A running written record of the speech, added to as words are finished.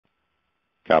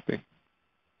Copy.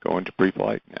 Go into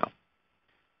pre-flight now.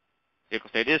 Vehicle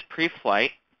state is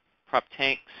pre-flight. Prop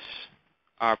tanks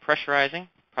are pressurizing.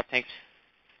 Prop tanks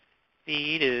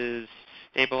feed is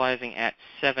stabilizing at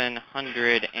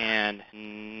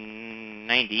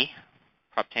 790.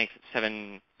 Prop tanks at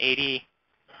 780.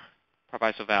 Prop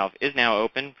ISO valve is now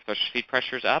open. Thrust feed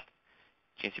pressure is up.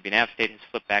 GNCB nav state has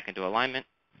flipped back into alignment.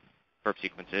 Burp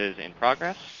sequence is in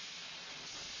progress.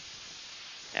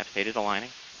 Nav state is aligning.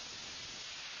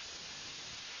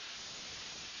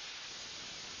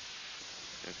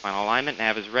 Doing final alignment.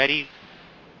 Nav is ready.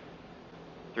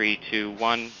 3, 2,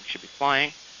 1. We should be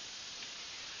flying.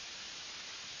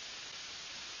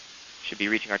 Should be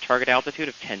reaching our target altitude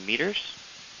of 10 meters.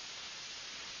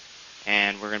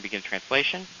 And we're going to begin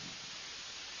translation.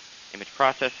 Image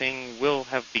processing will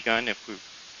have begun if we...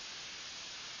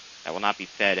 That will not be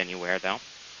fed anywhere, though.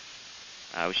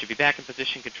 We should be back in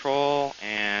position control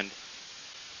and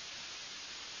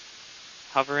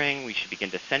hovering. We should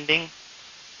begin descending.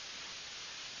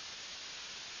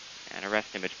 And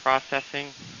arrest image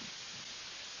processing.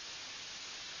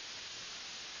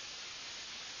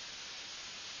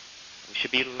 We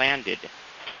should be landed.